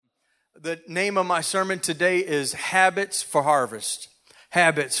The name of my sermon today is Habits for Harvest.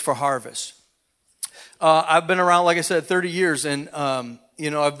 Habits for Harvest. I've been around, like I said, 30 years, and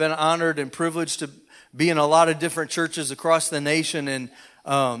I've been honored and privileged to be in a lot of different churches across the nation. And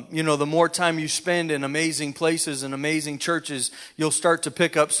the more time you spend in amazing places and amazing churches, you'll start to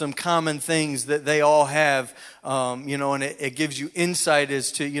pick up some common things that they all have. And it gives you insight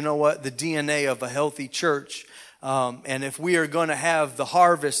as to the DNA of a healthy church. And if we are going to have the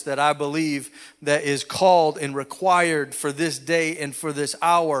harvest that I believe that is called and required for this day and for this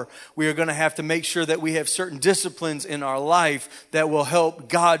hour, we are going to have to make sure that we have certain disciplines in our life that will help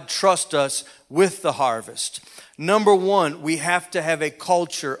God trust us with the harvest. Number one, we have to have a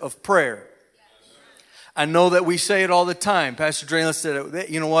culture of prayer. I know that we say it all the time. Pastor Draylen said it.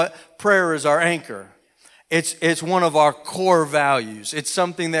 You know what? Prayer is our anchor. It's one of our core values. It's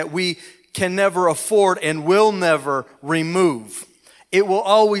something that we can never afford and will never remove. It will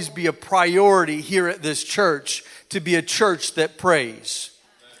always be a priority here at this church to be a church that prays,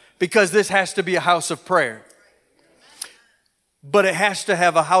 because this has to be a house of prayer. But it has to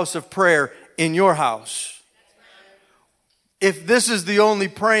have a house of prayer in your house. If this is the only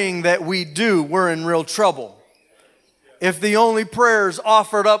praying that we do, we're in real trouble. If the only prayers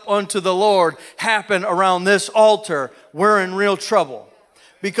offered up unto the Lord happen around this altar, we're in real trouble.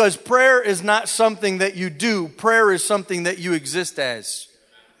 Because prayer is not something that you do. Prayer is something that you exist as.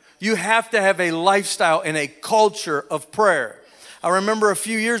 You have to have a lifestyle and a culture of prayer. I remember a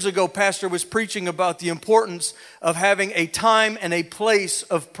few years ago, Pastor was preaching about the importance of having a time and a place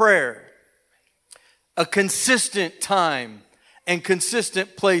of prayer. A consistent time and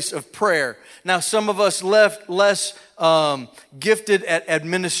consistent place of prayer. Now, some of us left less gifted at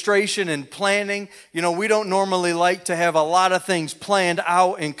administration and planning. We don't normally like to have a lot of things planned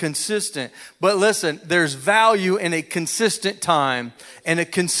out and consistent. But listen, there's value in a consistent time and a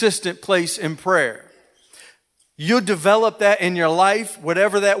consistent place in prayer. You'll develop that in your life,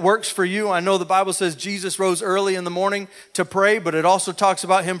 whatever that works for you. I know the Bible says Jesus rose early in the morning to pray, but it also talks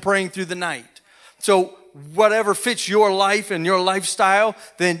about him praying through the night. So whatever fits your life and your lifestyle,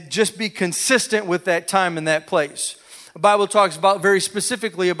 then just be consistent with that time and that place. The Bible talks about very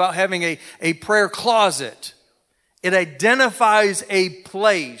specifically about having a prayer closet. It identifies a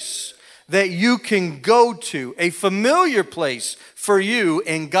place that you can go to, a familiar place for you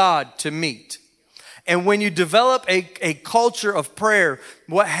and God to meet. And when you develop a culture of prayer,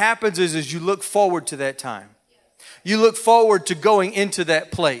 what happens is you look forward to that time. You look forward to going into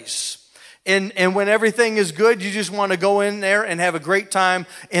that place. And when everything is good, you just want to go in there and have a great time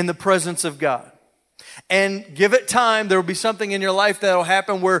in the presence of God. And give it time. There will be something in your life that will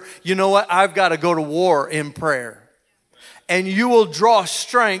happen where, I've got to go to war in prayer. And you will draw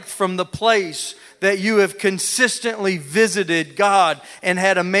strength from the place that you have consistently visited God and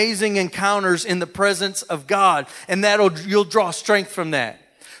had amazing encounters in the presence of God. And you'll draw strength from that.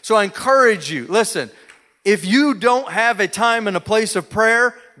 So I encourage you, listen, if you don't have a time and a place of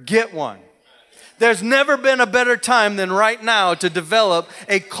prayer, get one. There's never been a better time than right now to develop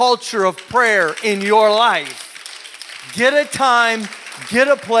a culture of prayer in your life. Get a time, get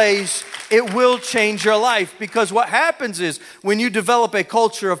a place. It will change your life, because what happens is when you develop a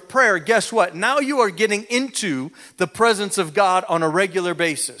culture of prayer, guess what? Now you are getting into the presence of God on a regular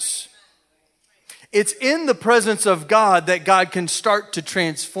basis. It's in the presence of God that God can start to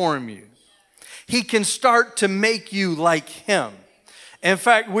transform you. He can start to make you like Him. In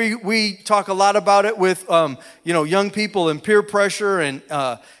fact, we talk a lot about it with, young people and peer pressure and,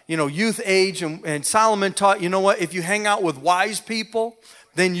 youth age. And Solomon taught, if you hang out with wise people,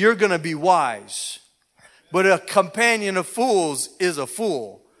 then you're going to be wise. But a companion of fools is a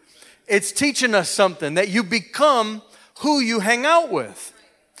fool. It's teaching us something, that you become who you hang out with.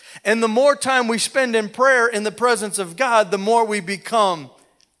 And the more time we spend in prayer in the presence of God, the more we become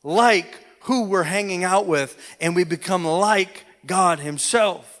like who we're hanging out with, and we become like God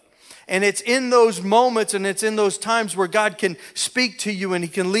Himself. And it's in those moments and it's in those times where God can speak to you and He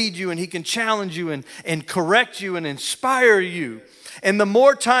can lead you and He can challenge you and correct you and inspire you. And the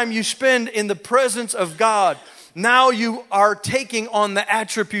more time you spend in the presence of God, now you are taking on the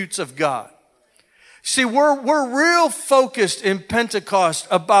attributes of God. See, we're real focused in Pentecost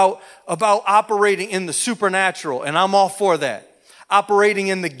about operating in the supernatural, and I'm all for that. Operating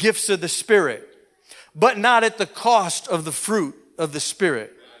in the gifts of the Spirit, but not at the cost of the fruit of the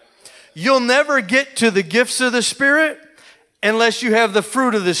Spirit. You'll never get to the gifts of the Spirit unless you have the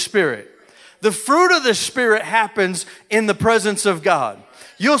fruit of the Spirit. The fruit of the Spirit happens in the presence of God.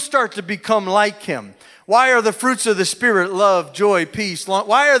 You'll start to become like Him. Why are the fruits of the Spirit love, joy, peace?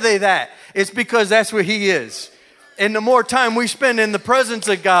 Why are they that? It's because that's what He is. And the more time we spend in the presence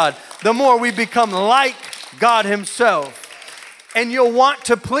of God, the more we become like God himself. And you'll want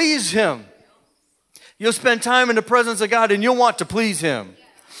to please him. You'll spend time in the presence of God and you'll want to please him.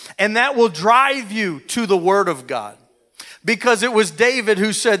 And that will drive you to the word of God. Because it was David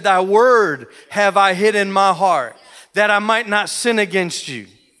who said, thy word have I hid in my heart, that I might not sin against you.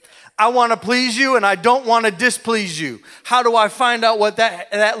 I want to please you and I don't want to displease you. How do I find out what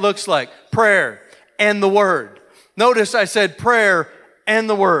that looks like? Prayer and the word. Notice I said prayer and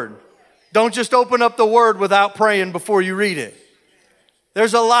the word. Don't just open up the word without praying before you read it.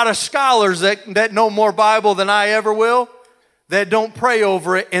 There's a lot of scholars that know more Bible than I ever will, that don't pray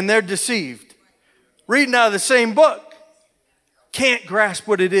over it, and they're deceived. Reading out of the same book, can't grasp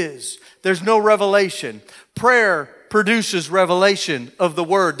what it is. There's no revelation. Prayer produces revelation of the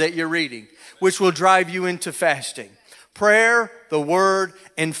word that you're reading, which will drive you into fasting. Prayer, the word,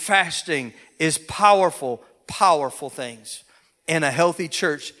 and fasting is powerful, powerful things. And a healthy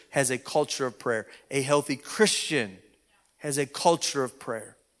church has a culture of prayer. A healthy Christian has a culture of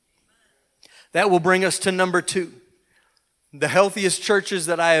prayer. That will bring us to number 2. The healthiest churches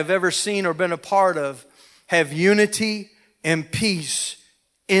that I have ever seen or been a part of have unity and peace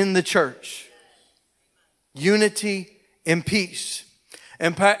in the church. Unity and peace.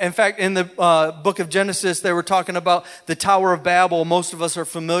 In fact, in the book of Genesis, they were talking about the Tower of Babel. Most of us are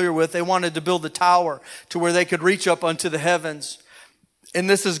familiar with. They wanted to build a tower to where they could reach up unto the heavens. And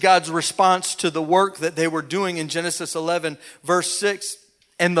this is God's response to the work that they were doing in Genesis 11, verse 6.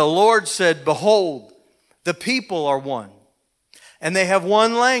 And the Lord said, behold, the people are one, and they have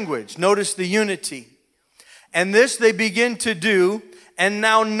one language. Notice the unity. And this they begin to do, and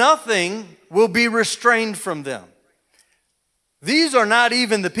now nothing will be restrained from them. These are not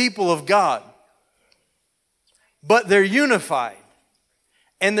even the people of God, but they're unified,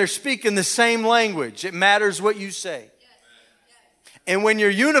 and they're speaking the same language. It matters what you say. And when you're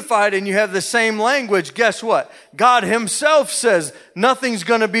unified and you have the same language, guess what? God himself says nothing's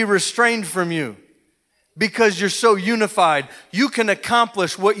going to be restrained from you because you're so unified. You can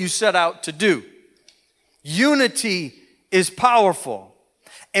accomplish what you set out to do. Unity is powerful,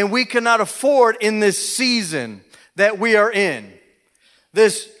 and we cannot afford in this season that we are in,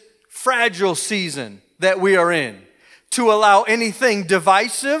 this fragile season that we are in, to allow anything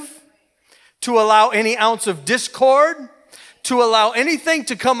divisive, to allow any ounce of discord, to allow anything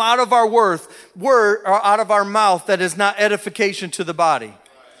to come out of our word or out of our mouth that is not edification to the body.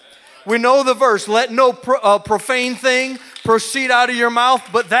 We know the verse, let no profane thing proceed out of your mouth,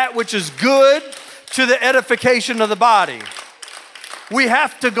 but that which is good to the edification of the body. We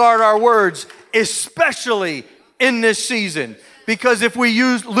have to guard our words, especially in this season, because if we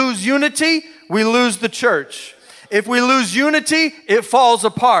lose unity, we lose the church. If we lose unity, it falls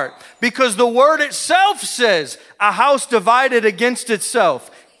apart, because the word itself says a house divided against itself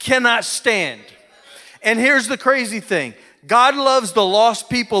cannot stand. And here's the crazy thing. God loves the lost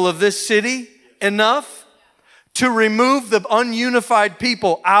people of this city enough to remove the ununified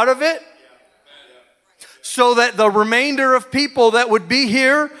people out of it, so that the remainder of people that would be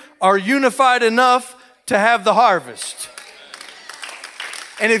here are unified enough to have the harvest.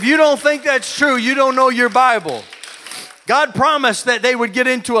 And if you don't think that's true, you don't know your Bible. God promised that they would get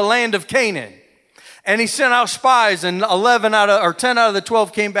into a land of Canaan. And he sent out spies, and 10 out of the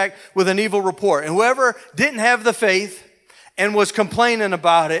 12 came back with an evil report. And whoever didn't have the faith and was complaining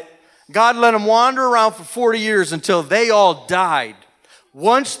about it, God let them wander around for 40 years until they all died.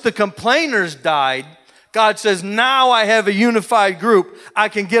 Once the complainers died, God says, now I have a unified group. I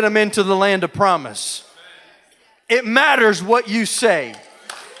can get them into the land of promise. It matters what you say.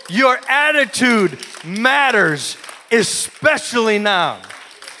 Your attitude matters, especially now.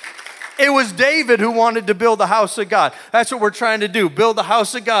 It was David who wanted to build the house of God. That's what we're trying to do, build the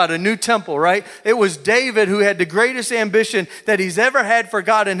house of God, a new temple, right? It was David who had the greatest ambition that he's ever had for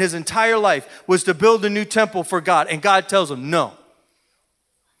God in his entire life, was to build a new temple for God. And God tells him, no.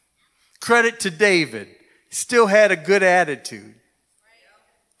 Credit to David. Still had a good attitude.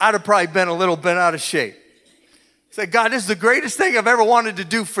 I'd have probably been a little bit out of shape. Say, God, this is the greatest thing I've ever wanted to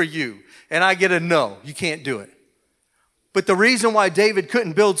do for you. And I get a no, you can't do it. But the reason why David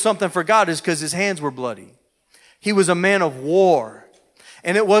couldn't build something for God is because his hands were bloody. He was a man of war.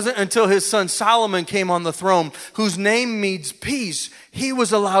 And it wasn't until his son Solomon came on the throne, whose name means peace, he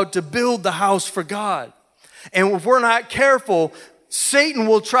was allowed to build the house for God. And if we're not careful, Satan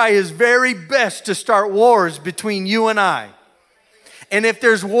will try his very best to start wars between you and I. And if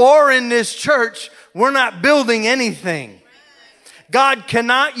there's war in this church, we're not building anything. God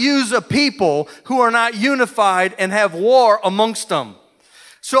cannot use a people who are not unified and have war amongst them.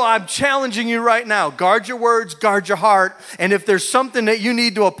 So I'm challenging you right now. Guard your words, guard your heart. And if there's something that you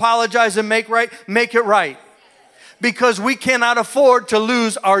need to apologize and make right, make it right. Because we cannot afford to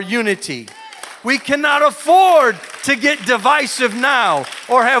lose our unity. We cannot afford to get divisive now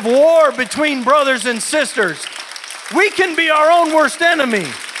or have war between brothers and sisters. We can be our own worst enemy.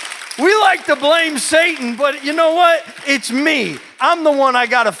 We like to blame Satan, but you know what? It's me. I'm the one I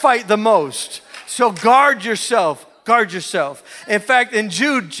got to fight the most. So guard yourself. Guard yourself. In fact, in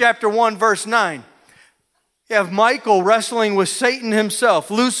Jude chapter 1, verse 9, you have Michael wrestling with Satan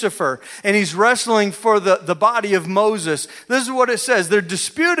himself, Lucifer, and he's wrestling for the body of Moses. This is what it says. They're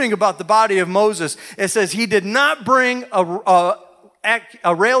disputing about the body of Moses. It says he did not bring a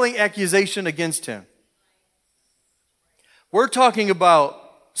railing accusation against him. We're talking about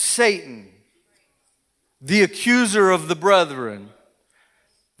Satan, the accuser of the brethren,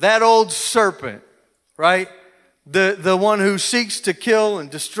 that old serpent, right? The one who seeks to kill and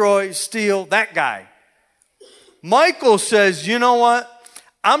destroy, steal, that guy. Michael says, you know what?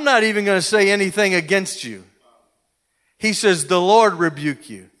 I'm not even going to say anything against you. He says, the Lord rebuke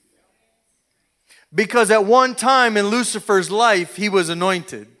you. Because at one time in Lucifer's life, he was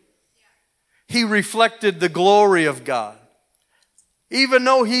anointed. He reflected the glory of God. Even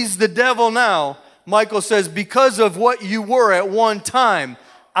though he's the devil now, Michael says, because of what you were at one time,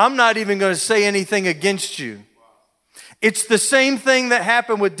 I'm not even going to say anything against you. It's the same thing that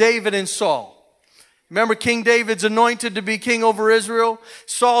happened with David and Saul. Remember, King David's anointed to be king over Israel.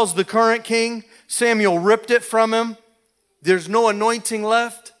 Saul's the current king. Samuel ripped it from him. There's no anointing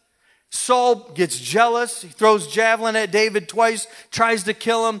left. Saul gets jealous. He throws javelin at David twice, tries to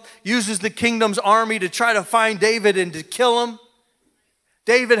kill him, uses the kingdom's army to try to find David and to kill him.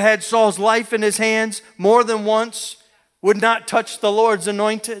 David had Saul's life in his hands more than once, would not touch the Lord's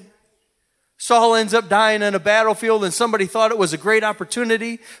anointed. Saul ends up dying in a battlefield, and somebody thought it was a great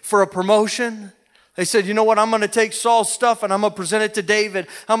opportunity for a promotion. They said, you know what, I'm going to take Saul's stuff and I'm going to present it to David.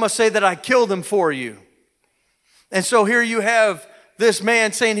 I'm going to say that I killed him for you. And so here you have this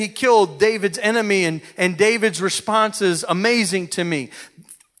man saying he killed David's enemy, and David's response is amazing to me.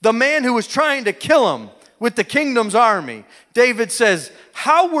 The man who was trying to kill him with the kingdom's army, David says,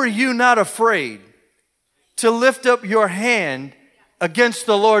 how were you not afraid to lift up your hand against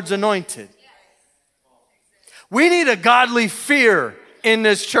the Lord's anointed? We need a godly fear in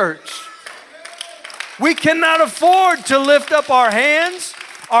this church. We cannot afford to lift up our hands,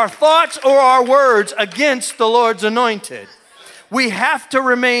 our thoughts, or our words against the Lord's anointed. We have to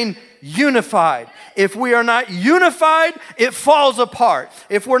remain unified. If we are not unified, it falls apart.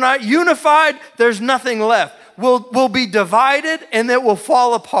 If we're not unified, there's nothing left. We'll be divided and it will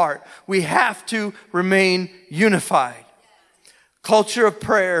fall apart. We have to remain unified. Culture of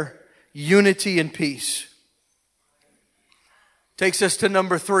prayer, unity and peace. Takes us to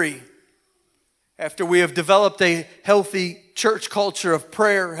number 3. After we have developed a healthy church culture of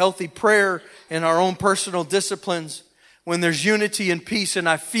prayer, healthy prayer in our own personal disciplines, when there's unity and peace, and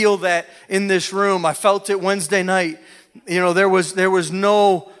I feel that in this room, I felt it Wednesday night. You know, there was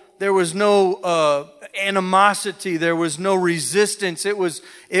no animosity, there was no resistance. It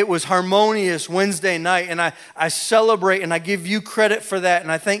was harmonious Wednesday night, and I celebrate and I give you credit for that,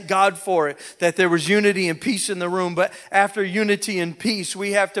 and I thank God for it, that there was unity and peace in the room. But after unity and peace,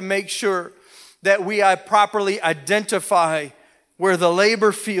 we have to make sure that we properly identify where the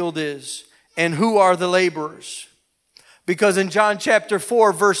labor field is and who are the laborers. Because in John chapter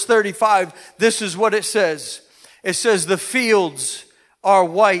 4, verse 35, this is what it says. It says, the fields are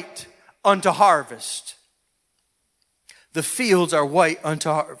white unto harvest. The fields are white unto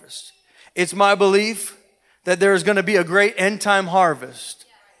harvest. It's my belief that there is going to be a great end time harvest.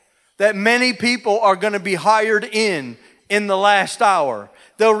 That many people are going to be hired in the last hour.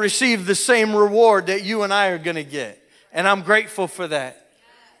 They'll receive the same reward that you and I are going to get. And I'm grateful for that.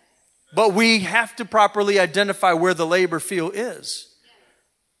 But we have to properly identify where the labor field is.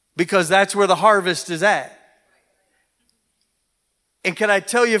 Because that's where the harvest is at. And can I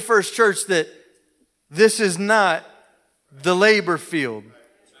tell you, First Church, that this is not the labor field.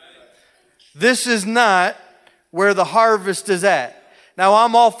 This is not where the harvest is at. Now,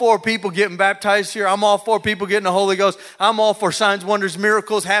 I'm all for people getting baptized here. I'm all for people getting the Holy Ghost. I'm all for signs, wonders,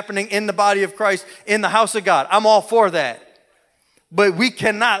 miracles happening in the body of Christ, in the house of God. I'm all for that. But we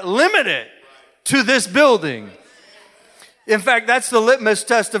cannot limit it to this building. In fact, that's the litmus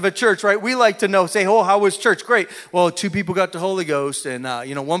test of a church, right? We like to know, say, oh, how was church? Great. Well, 2 people got the Holy Ghost and,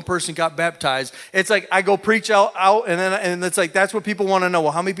 1 person got baptized. It's like I go preach out and it's like, that's what people want to know.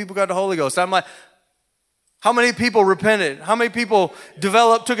 Well, how many people got the Holy Ghost? I'm like, how many people repented? How many people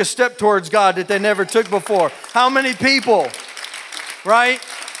took a step towards God that they never took before? How many people? right?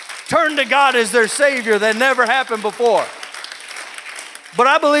 Turn to God as their Savior. That never happened before. But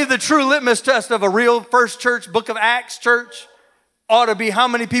I believe the true litmus test of a real first church, Book of Acts church, ought to be how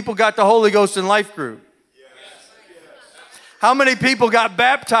many people got the Holy Ghost in life group. How many people got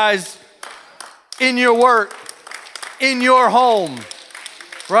baptized in your work, in your home,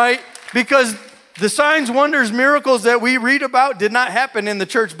 right? Because the signs, wonders, miracles that we read about did not happen in the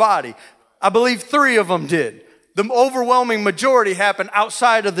church body. I believe 3 of them did. The overwhelming majority happened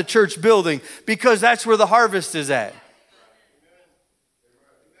outside of the church building because that's where the harvest is at.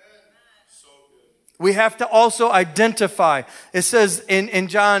 We have to also identify. It says in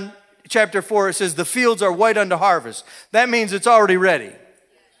John chapter 4, it says, the fields are white unto harvest. That means it's already ready.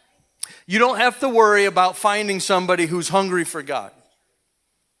 You don't have to worry about finding somebody who's hungry for God.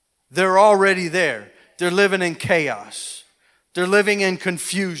 They're already there. They're living in chaos. They're living in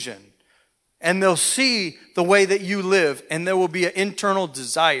confusion. And they'll see the way that you live, and there will be an internal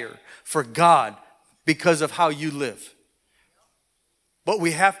desire for God because of how you live. But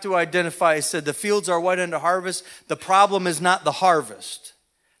we have to identify, it said, the fields are white unto harvest. The problem is not the harvest.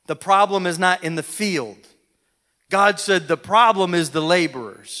 The problem is not in the field. God said the problem is the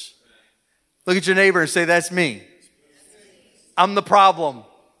laborers. Look at your neighbor and say, that's me. I'm the problem.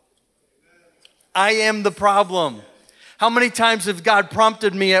 I am the problem. How many times have God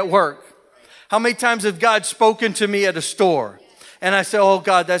prompted me at work? How many times have God spoken to me at a store? And I say, oh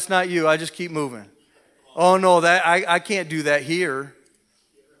God, that's not you. I just keep moving. Oh no, I can't do that here.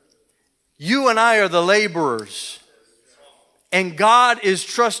 You and I are the laborers. And God is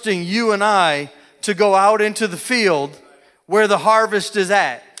trusting you and I to go out into the field where the harvest is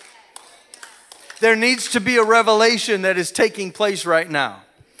at. There needs to be a revelation that is taking place right now.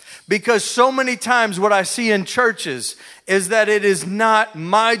 Because so many times what I see in churches is that it is not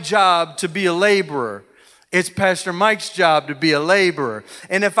my job to be a laborer. It's Pastor Mike's job to be a laborer.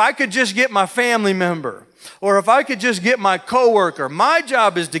 And if I could just get my family member, or if I could just get my coworker, my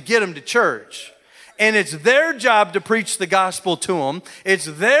job is to get them to church. And it's their job to preach the gospel to them. It's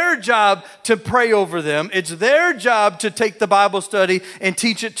their job to pray over them. It's their job to take the Bible study and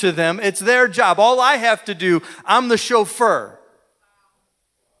teach it to them. It's their job. All I have to do, I'm the chauffeur.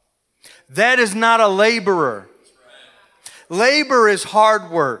 That is not a laborer. Labor is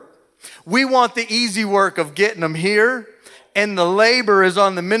hard work. We want the easy work of getting them here, and the labor is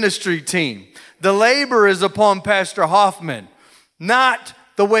on the ministry team. The labor is upon Pastor Hoffman, not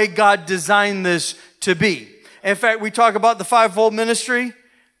the way God designed this to be. In fact, we talk about the fivefold ministry,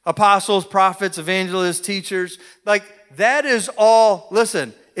 apostles, prophets, evangelists, teachers. Like, that is all,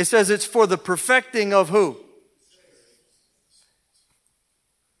 listen, it says it's for the perfecting of who?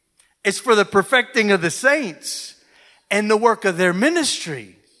 It's for the perfecting of the saints and the work of their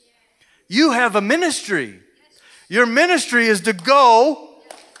ministry. You have a ministry. Your ministry is to go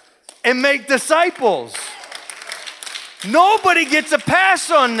and make disciples. Nobody gets a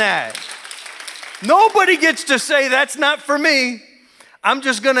pass on that. Nobody gets to say, that's not for me. I'm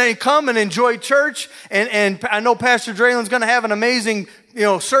just going to come and enjoy church. And I know Pastor Draylen's going to have an amazing,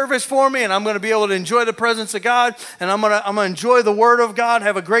 service for me. And I'm going to be able to enjoy the presence of God. And I'm going to enjoy the Word of God,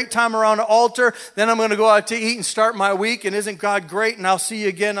 have a great time around the altar. Then I'm going to go out to eat and start my week. And isn't God great? And I'll see you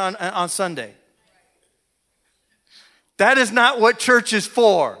again on Sunday. That is not what church is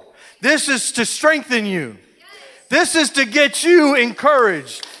for. This is to strengthen you. This is to get you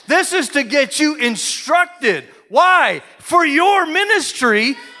encouraged. This is to get you instructed. Why? For your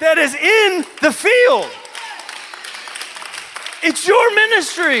ministry that is in the field. It's your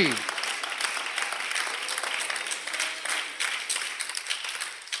ministry.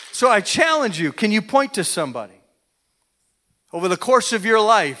 So I challenge you, can you point to somebody? Over the course of your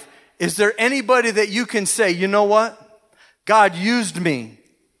life, is there anybody that you can say, you know what? God used me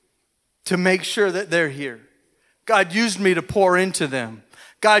to make sure that they're here. God used me to pour into them.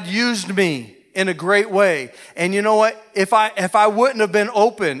 God used me in a great way. And you know what? If I wouldn't have been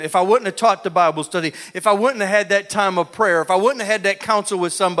open, if I wouldn't have taught the Bible study, if I wouldn't have had that time of prayer, if I wouldn't have had that counsel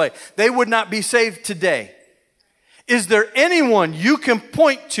with somebody, they would not be saved today. Is there anyone you can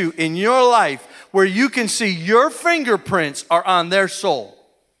point to in your life where you can see your fingerprints are on their soul?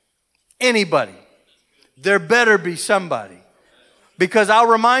 Anybody. There better be somebody. Because I'll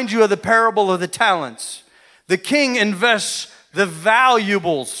remind you of the parable of the talents. The king invests the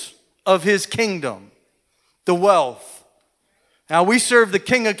valuables of his kingdom, the wealth. Now we serve the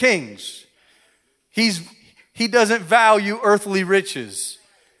King of Kings. He doesn't value earthly riches.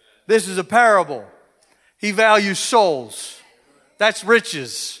 This is a parable. He values souls. That's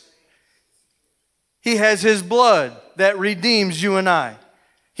riches. He has his blood that redeems you and I.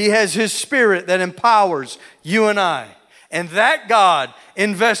 He has his spirit that empowers you and I. And that God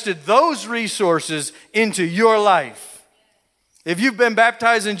invested those resources into your life. If you've been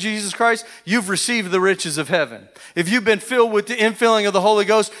baptized in Jesus Christ, you've received the riches of heaven. If you've been filled with the infilling of the Holy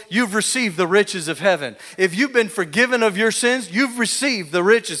Ghost, you've received the riches of heaven. If you've been forgiven of your sins, you've received the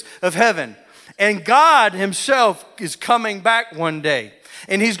riches of heaven. And God himself is coming back one day.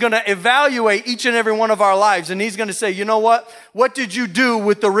 And he's going to evaluate each and every one of our lives. And he's going to say, you know what? What did you do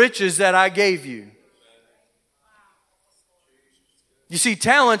with the riches that I gave you? You see,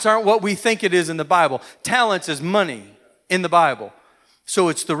 talents aren't what we think it is in the Bible. Talents is money in the Bible. So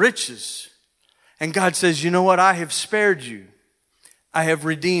it's the riches. And God says, you know what? I have spared you. I have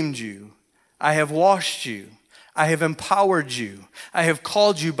redeemed you. I have washed you. I have empowered you. I have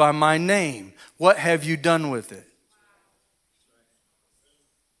called you by my name. What have you done with it?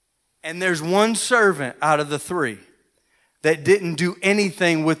 And there's one servant out of the three that didn't do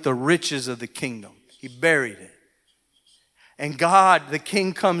anything with the riches of the kingdom. He buried it. And God, the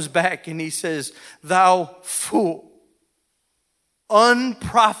king, comes back and he says, thou fool,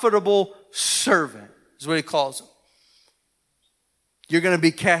 unprofitable servant, is what he calls him. You're going to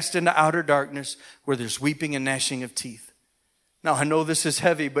be cast into outer darkness where there's weeping and gnashing of teeth. Now, I know this is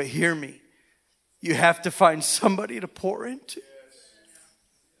heavy, but hear me. You have to find somebody to pour into.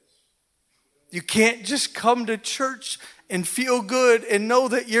 You can't just come to church and feel good and know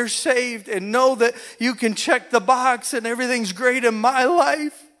that you're saved and know that you can check the box and everything's great in my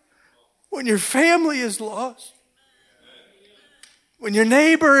life when your family is lost. When your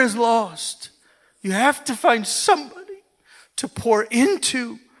neighbor is lost, you have to find somebody to pour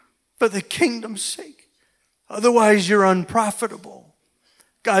into for the kingdom's sake. Otherwise, you're unprofitable.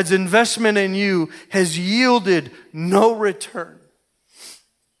 God's investment in you has yielded no return.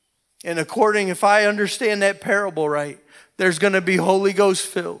 And if I understand that parable right, there's going to be Holy Ghost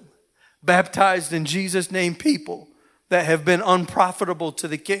filled, baptized in Jesus' name people that have been unprofitable to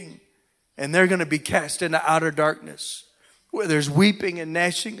the King. And they're going to be cast into outer darkness where there's weeping and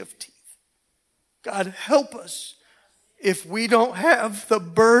gnashing of teeth. God, help us if we don't have the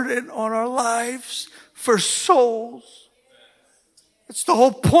burden on our lives for souls. It's the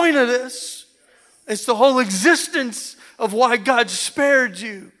whole point of this. It's the whole existence of why God spared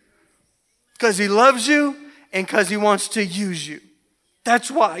you. Because he loves you and because he wants to use you. That's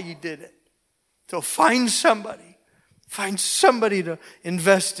why he did it. So find somebody to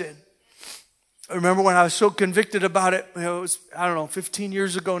invest in. I remember when I was so convicted about it, it was, 15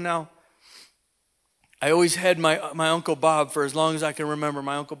 years ago now. I always had my Uncle Bob for as long as I can remember.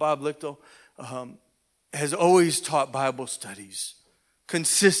 My Uncle Bob Lichtel has always taught Bible studies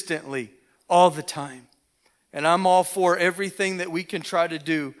consistently, all the time. And I'm all for everything that we can try to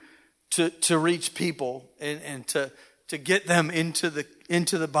do to reach people and to get them into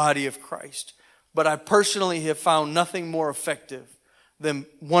the body of Christ. But I personally have found nothing more effective than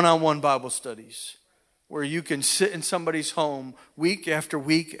one-on-one Bible studies where you can sit in somebody's home week after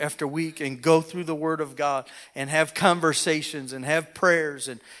week after week and go through the Word of God and have conversations and have prayers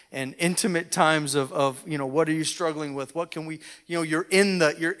and intimate times of what are you struggling with? What can we, you're in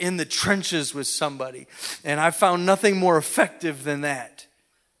the trenches with somebody. And I found nothing more effective than that.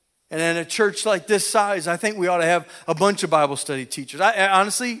 And in a church like this size, I think we ought to have a bunch of Bible study teachers.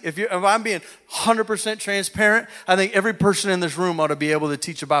 Honestly, if I'm being 100% transparent, I think every person in this room ought to be able to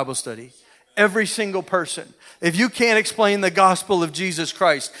teach a Bible study. Every single person. If you can't explain the gospel of Jesus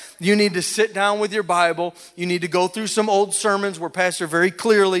Christ, you need to sit down with your Bible. You need to go through some old sermons where Pastor very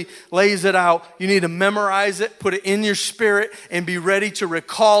clearly lays it out. You need to memorize it, put it in your spirit, and be ready to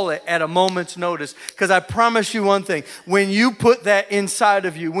recall it at a moment's notice. Because I promise you one thing, when you put that inside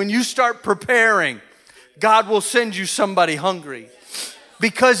of you, when you start preparing, God will send you somebody hungry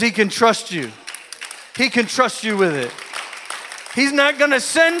because he can trust you. He can trust you with it. He's not going to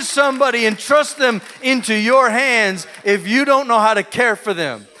send somebody and trust them into your hands if you don't know how to care for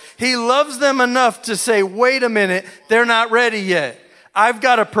them. He loves them enough to say, wait a minute, they're not ready yet. I've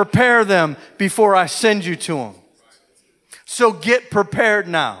got to prepare them before I send you to them. So get prepared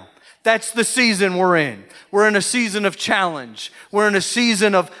now. That's the season we're in. We're in a season of challenge. We're in a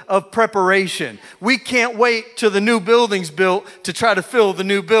season of preparation. We can't wait till the new building's built to try to fill the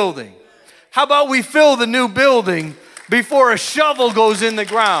new building. How about we fill the new building before a shovel goes in the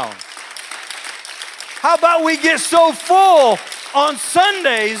ground? How about we get so full on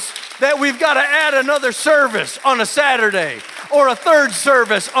Sundays that we've got to add another service on a Saturday or a third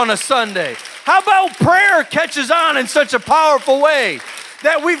service on a Sunday? How about prayer catches on in such a powerful way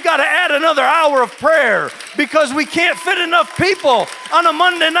that we've got to add another hour of prayer because we can't fit enough people on a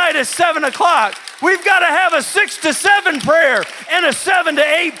Monday night at 7 o'clock. We've got to have a 6 to 7 prayer and a 7 to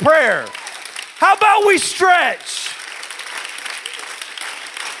 8 prayer. How about we stretch?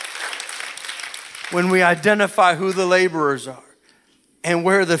 when we identify who the laborers are and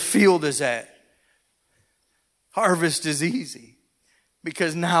where the field is at, harvest is easy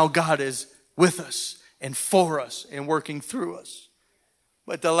because now God is with us and for us and working through us.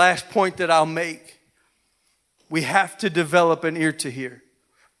 But the last point that I'll make, we have to develop an ear to hear.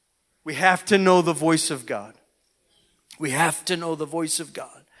 We have to know the voice of God. We have to know the voice of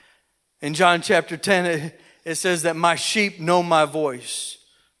God. In John chapter 10, it says that my sheep know my voice.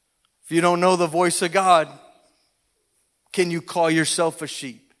 If you don't know the voice of God, can you call yourself a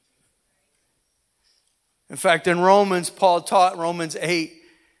sheep? In fact, in Romans, Paul taught Romans 8,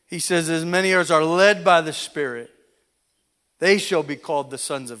 he says, as many as are led by the Spirit, they shall be called the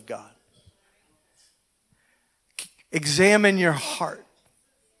sons of God. Examine your heart.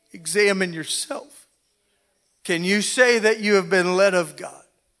 Examine yourself. Can you say that you have been led of God?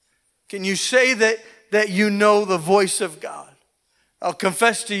 Can you say that you know the voice of God? I'll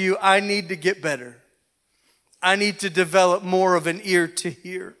confess to you, I need to get better. I need to develop more of an ear to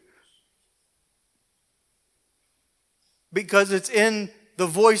hear. Because it's in the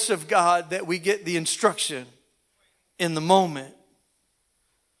voice of God that we get the instruction in the moment.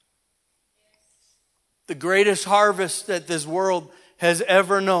 The greatest harvest that this world has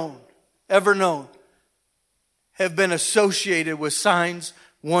ever known, have been associated with signs,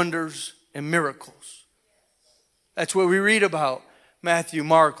 wonders, and miracles. That's what we read about. Matthew,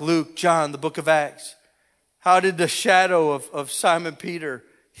 Mark, Luke, John, the book of Acts. How did the shadow of Simon Peter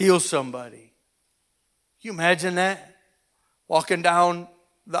heal somebody? Can you imagine that? Walking down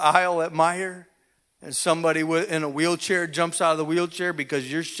the aisle at Meijer and somebody in a wheelchair jumps out of the wheelchair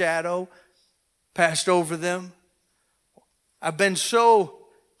because your shadow passed over them. I've been so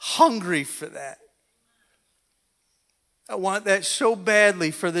hungry for that. I want that so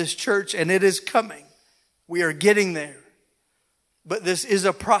badly for this church, and it is coming. We are getting there. But this is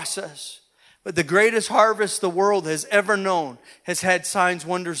a process. But the greatest harvest the world has ever known has had signs,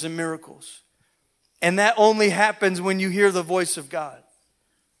 wonders, and miracles. And that only happens when you hear the voice of God.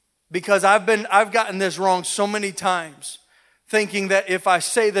 Because I've gotten this wrong so many times, thinking that if I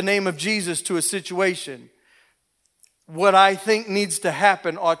say the name of Jesus to a situation, what I think needs to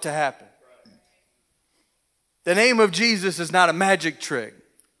happen ought to happen. The name of Jesus is not a magic trick.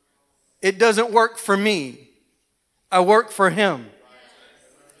 It doesn't work for me. I work for him.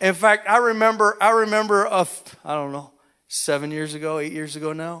 In fact, I remember, I don't know, 7 years ago, 8 years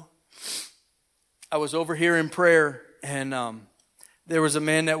ago now, I was over here in prayer, and there was a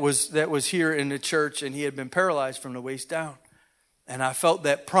man that was here in the church, and he had been paralyzed from the waist down. And I felt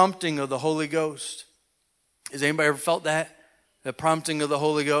that prompting of the Holy Ghost. Has anybody ever felt that? The prompting of the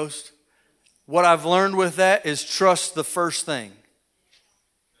Holy Ghost? What I've learned with that is trust the first thing.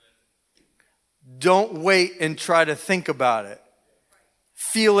 Don't wait and try to think about it.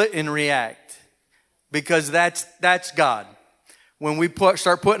 Feel it and react. Because that's God. When we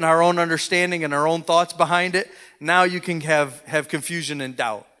start putting our own understanding and our own thoughts behind it, now you can have confusion and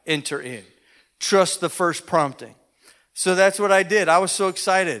doubt enter in. Trust the first prompting. So that's what I did. I was so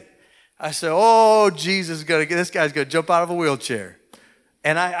excited. I said, oh, Jesus, this guy's going to jump out of a wheelchair.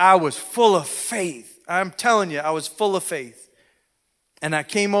 And I was full of faith. I'm telling you, I was full of faith. And I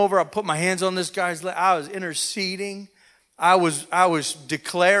came over, I put my hands on this guy's leg. I was interceding. I was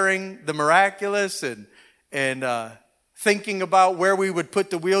declaring the miraculous and thinking about where we would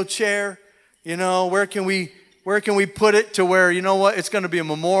put the wheelchair. You know, where can we put it to where, you know what, it's going to be a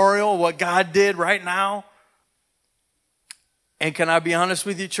memorial of what God did right now. And can I be honest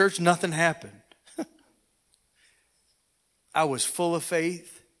with you, church? Nothing happened. I was full of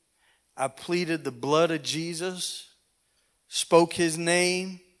faith. I pleaded the blood of Jesus, spoke his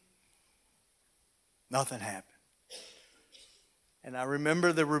name. Nothing happened. And I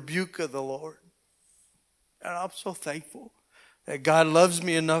remember the rebuke of the Lord. And I'm so thankful that God loves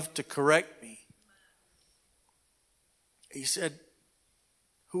me enough to correct me. He said,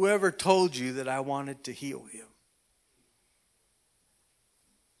 whoever told you that I wanted to heal him?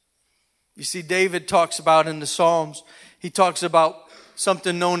 You see, David talks about in the Psalms, he talks about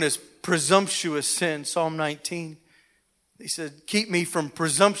something known as presumptuous sin, Psalm 19. He said, keep me from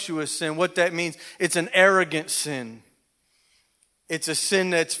presumptuous sin. What that means, it's an arrogant sin. It's a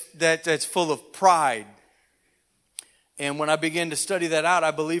sin that's full of pride. And when I began to study that out,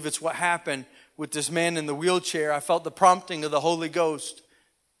 I believe it's what happened with this man in the wheelchair. I felt the prompting of the Holy Ghost.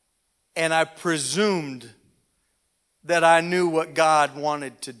 And I presumed that I knew what God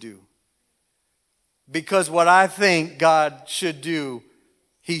wanted to do. Because what I think God should do,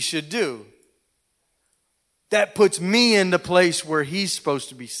 he should do. That puts me in the place where he's supposed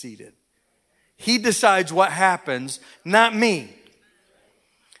to be seated. He decides what happens, not me.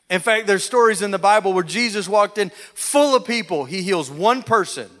 In fact, there's stories in the Bible where Jesus walked in full of people. He heals one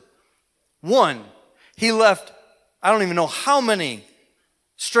person. One. He left, I don't even know how many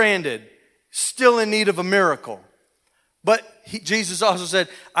stranded, still in need of a miracle. But Jesus also said,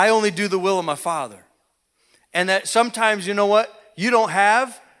 I only do the will of my Father. And that sometimes, you know what? You don't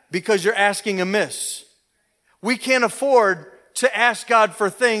have because you're asking amiss. We can't afford to ask God for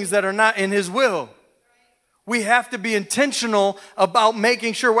things that are not in His will. We have to be intentional about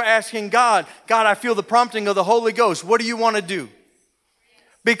making sure we're asking God, God, I feel the prompting of the Holy Ghost. What do you want to do?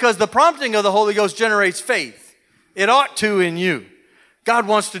 Because the prompting of the Holy Ghost generates faith. It ought to in you. God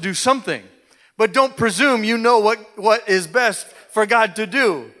wants to do something. But don't presume you know what is best for God to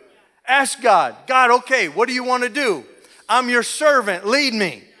do. Ask God, God, okay, what do you want to do? I'm your servant. Lead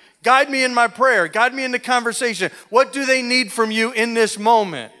me. Guide me in my prayer. Guide me in the conversation. What do they need from you in this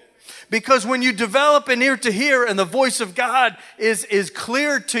moment? Because when you develop an ear to hear and the voice of God is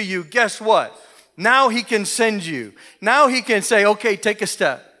clear to you, guess what? Now He can send you. Now He can say, okay, take a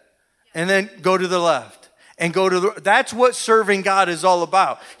step. And then go to the left. And go to the... That's what serving God is all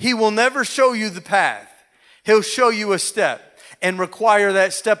about. He will never show you the path. He'll show you a step and require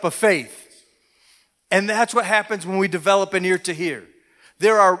that step of faith. And that's what happens when we develop an ear to hear.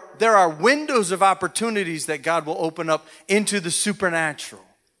 There are windows of opportunities that God will open up into the supernatural.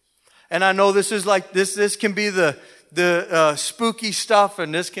 And I know this is like, this can be the spooky stuff,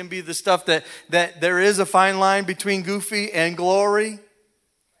 and this can be the stuff that there is a fine line between goofy and glory.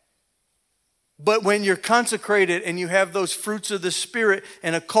 But when you're consecrated and you have those fruits of the Spirit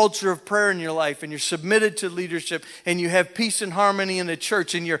and a culture of prayer in your life, and you're submitted to leadership, and you have peace and harmony in the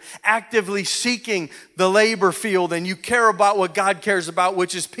church, and you're actively seeking the labor field, and you care about what God cares about,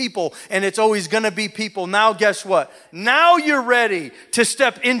 which is people, and it's always going to be people. Now guess what? Now you're ready to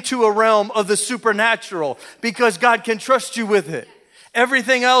step into a realm of the supernatural because God can trust you with it.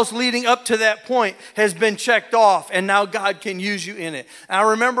 Everything else leading up to that point has been checked off, and now God can use you in it. And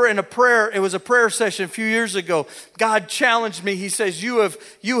I remember in a prayer, it was a prayer session a few years ago, God challenged me. He says, you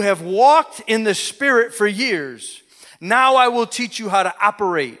have walked in the Spirit for years. Now I will teach you how to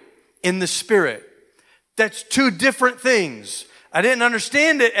operate in the Spirit. That's two different things. I didn't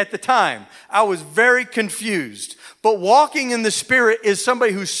understand it at the time. I was very confused. But walking in the Spirit is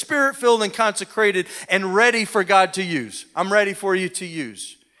somebody who's Spirit-filled and consecrated and ready for God to use. I'm ready for you to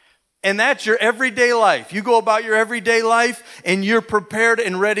use. And that's your everyday life. You go about your everyday life and you're prepared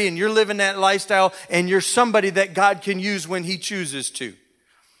and ready and you're living that lifestyle and you're somebody that God can use when He chooses to.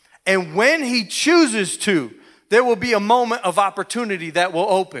 And when He chooses to, there will be a moment of opportunity that will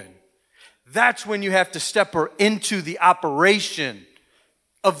open. That's when you have to step into the operation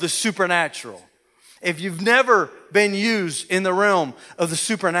of the supernatural. If you've never been used in the realm of the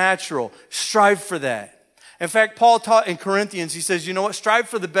supernatural, strive for that. In fact, Paul taught in Corinthians, he says, you know what? Strive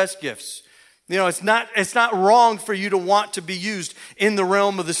for the best gifts. You know, it's not wrong for you to want to be used in the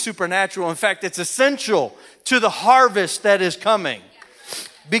realm of the supernatural. In fact, it's essential to the harvest that is coming.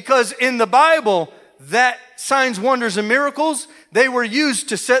 Because in the Bible, that signs, wonders, and miracles, they were used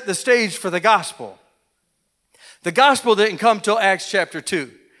to set the stage for the gospel. The gospel didn't come till Acts chapter 2.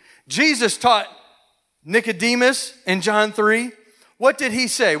 Jesus taught Nicodemus in John 3. What did he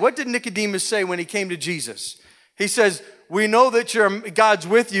say? What did Nicodemus say when he came to Jesus? He says, we know that God's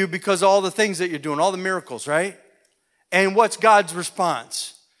with you because of all the things that you're doing, all the miracles, right? And what's God's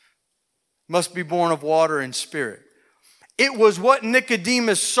response? Must be born of water and spirit. It was what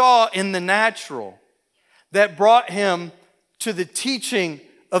Nicodemus saw in the natural that brought him to the teaching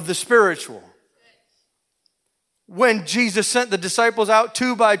of the spiritual. When Jesus sent the disciples out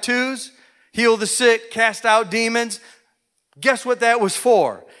 2 by 2s, heal the sick, cast out demons. Guess what that was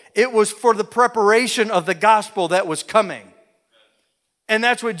for? It was for the preparation of the gospel that was coming. And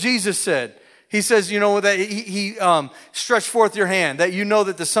that's what Jesus said. He says, you know, that he stretch forth your hand, that you know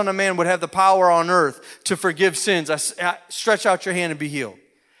that the Son of Man would have the power on earth to forgive sins. Stretch out your hand and be healed.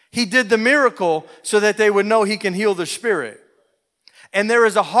 He did the miracle so that they would know He can heal their spirit. And there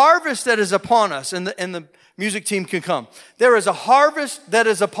is a harvest that is upon us, and the music team can come. There is a harvest that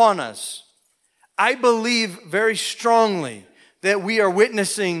is upon us. I believe very strongly that we are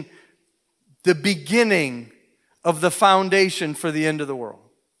witnessing the beginning of the foundation for the end of the world.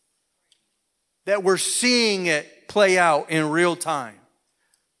 That we're seeing it play out in real time.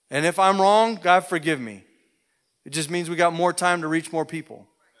 And if I'm wrong, God forgive me. It just means we got more time to reach more people.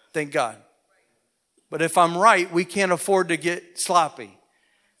 Thank God. But if I'm right, we can't afford to get sloppy.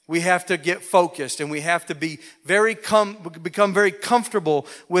 We have to get focused, and we have to be become very comfortable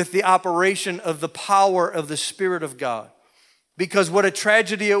with the operation of the power of the Spirit of God. Because what a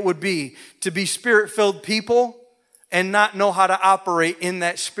tragedy it would be to be Spirit-filled people and not know how to operate in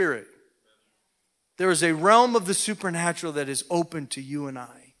that spirit. There is a realm of the supernatural that is open to you and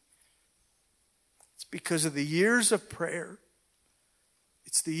I. It's because of the years of prayer.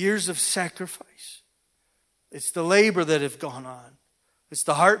 It's the years of sacrifice. It's the labor that have gone on. It's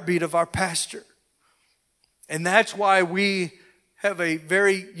the heartbeat of our pastor. And that's why we have a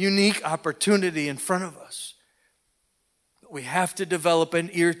very unique opportunity in front of us. We have to develop an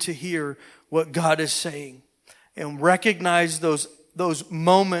ear to hear what God is saying and recognize those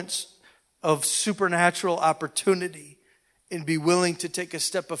moments of supernatural opportunity and be willing to take a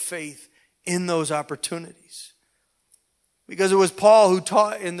step of faith in those opportunities. Because it was Paul who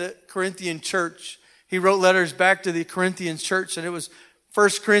taught in the Corinthian church. He wrote letters back to the Corinthian church, and it was 1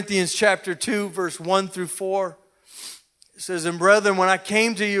 Corinthians chapter 2, verse 1 through 4. It says, "And brethren, when I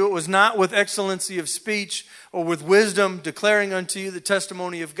came to you, it was not with excellency of speech or with wisdom, declaring unto you the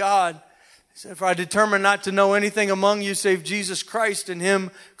testimony of God. He said, for I determined not to know anything among you save Jesus Christ and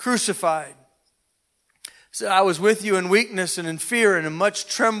him crucified. He said, I was with you in weakness and in fear and in much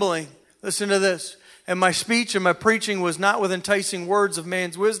trembling." Listen to this. "And my speech and my preaching was not with enticing words of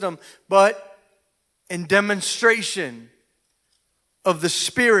man's wisdom, but in demonstration of the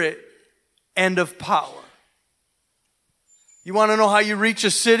Spirit and of power." You want to know how you reach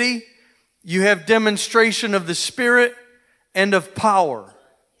a city? You have demonstration of the Spirit and of power.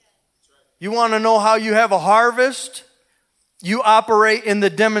 You want to know how you have a harvest? You operate in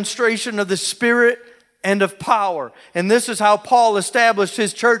the demonstration of the Spirit and of power. And this is how Paul established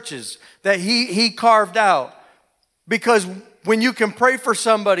his churches that he carved out. Because when you can pray for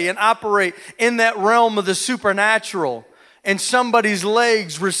somebody and operate in that realm of the supernatural, and somebody's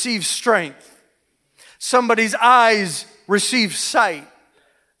legs receive strength, somebody's eyes receive sight,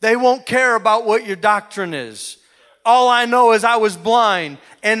 they won't care about what your doctrine is. All I know is I was blind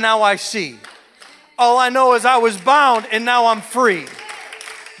and now I see. All I know is I was bound and now I'm free.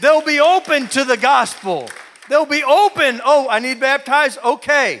 They'll be open to the gospel. They'll be open. Oh, I need baptized?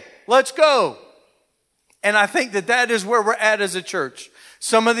 Okay, let's go. And I think that is where we're at as a church.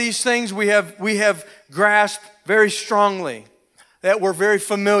 Some of these things we have grasped very strongly, that we're very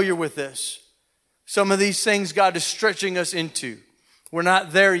familiar with this. Some of these things God is stretching us into. We're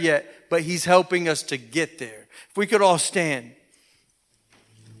not there yet, but He's helping us to get there. If we could all stand.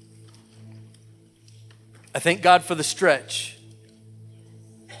 I thank God for the stretch.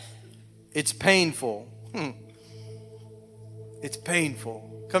 It's painful. It's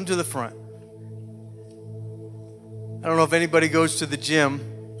painful. Come to the front. I don't know if anybody goes to the gym.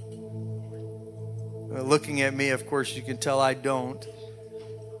 Looking at me, of course, you can tell I don't.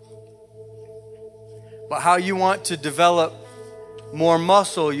 But how you want to develop more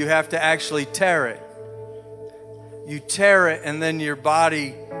muscle, you have to actually tear it. You tear it, and then your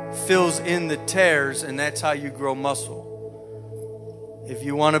body fills in the tears, and that's how you grow muscle. If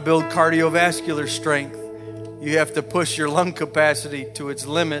you want to build cardiovascular strength, you have to push your lung capacity to its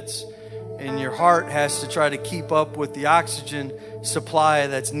limits, and your heart has to try to keep up with the oxygen supply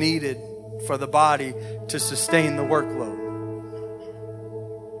that's needed for the body to sustain the workload.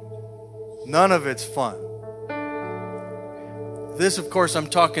 None of it's fun. This, of course, I'm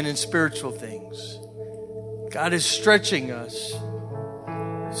talking in spiritual things. God is stretching us.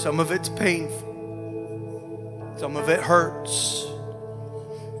 Some of it's painful. Some of it hurts.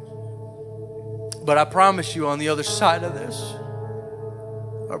 But I promise you, on the other side of this,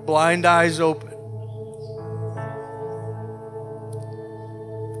 our blind eyes open,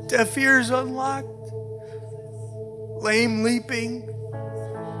 deaf ears unlocked, lame leaping,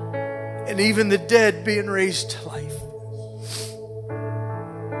 and even the dead being raised to life.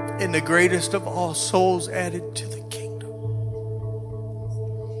 And the greatest of all, souls added to the kingdom.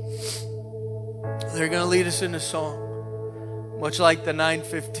 They're going to lead us in a song. Much like the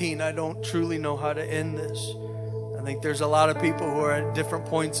 9:15, I don't truly know how to end this. I think there's a lot of people who are at different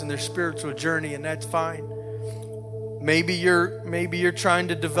points in their spiritual journey, and that's fine. Maybe you're trying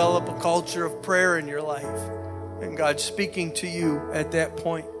to develop a culture of prayer in your life, and God's speaking to you at that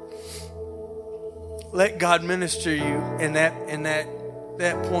point. Let God minister you in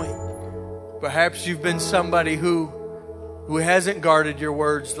that point. Perhaps you've been somebody who hasn't guarded your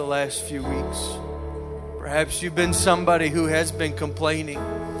words the last few weeks. Perhaps you've been somebody who has been complaining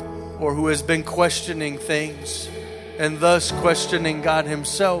or who has been questioning things and thus questioning God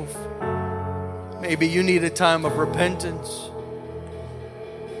Himself. Maybe you need a time of repentance.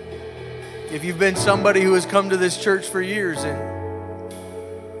 If you've been somebody who has come to this church for years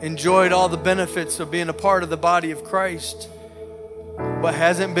and enjoyed all the benefits of being a part of the body of Christ, but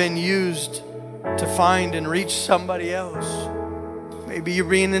hasn't been used to find and reach somebody else, Maybe you're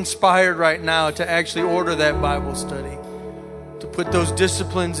being inspired right now to actually order that Bible study, to put those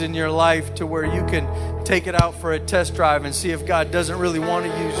disciplines in your life to where you can take it out for a test drive and see if God doesn't really want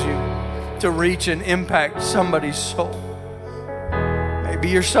to use you to reach and impact somebody's soul. Maybe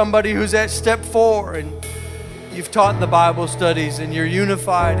you're somebody who's at step 4 and you've taught the Bible studies and you're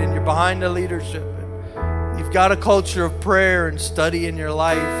unified and you're behind the leadership. And you've got a culture of prayer and study in your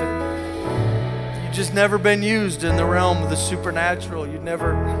life. And you've just never been used in the realm of the supernatural. You've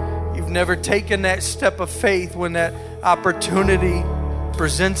never taken that step of faith when that opportunity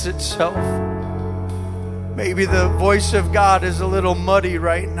presents itself. Maybe the voice of God is a little muddy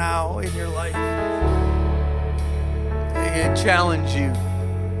right now in your life. I challenge you.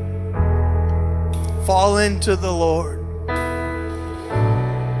 Fall into the Lord.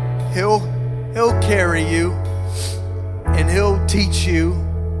 He'll carry you and He'll teach you,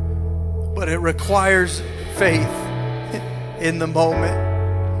 but it requires faith in the moment.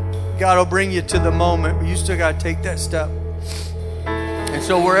 God will bring you to the moment, but you still got to take that step. And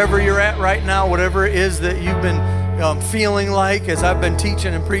so wherever you're at right now, whatever it is that you've been feeling like as I've been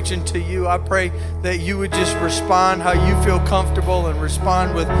teaching and preaching to you, I pray that you would just respond how you feel comfortable and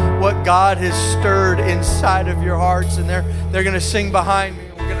respond with what God has stirred inside of your hearts. And they're going to sing behind me.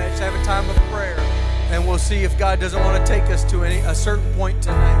 We're going to have a time of prayer, and we'll see if God doesn't want to take us to a certain point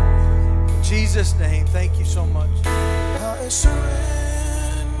tonight. In Jesus' name, thank you so much. I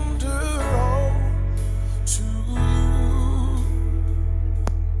surrender all.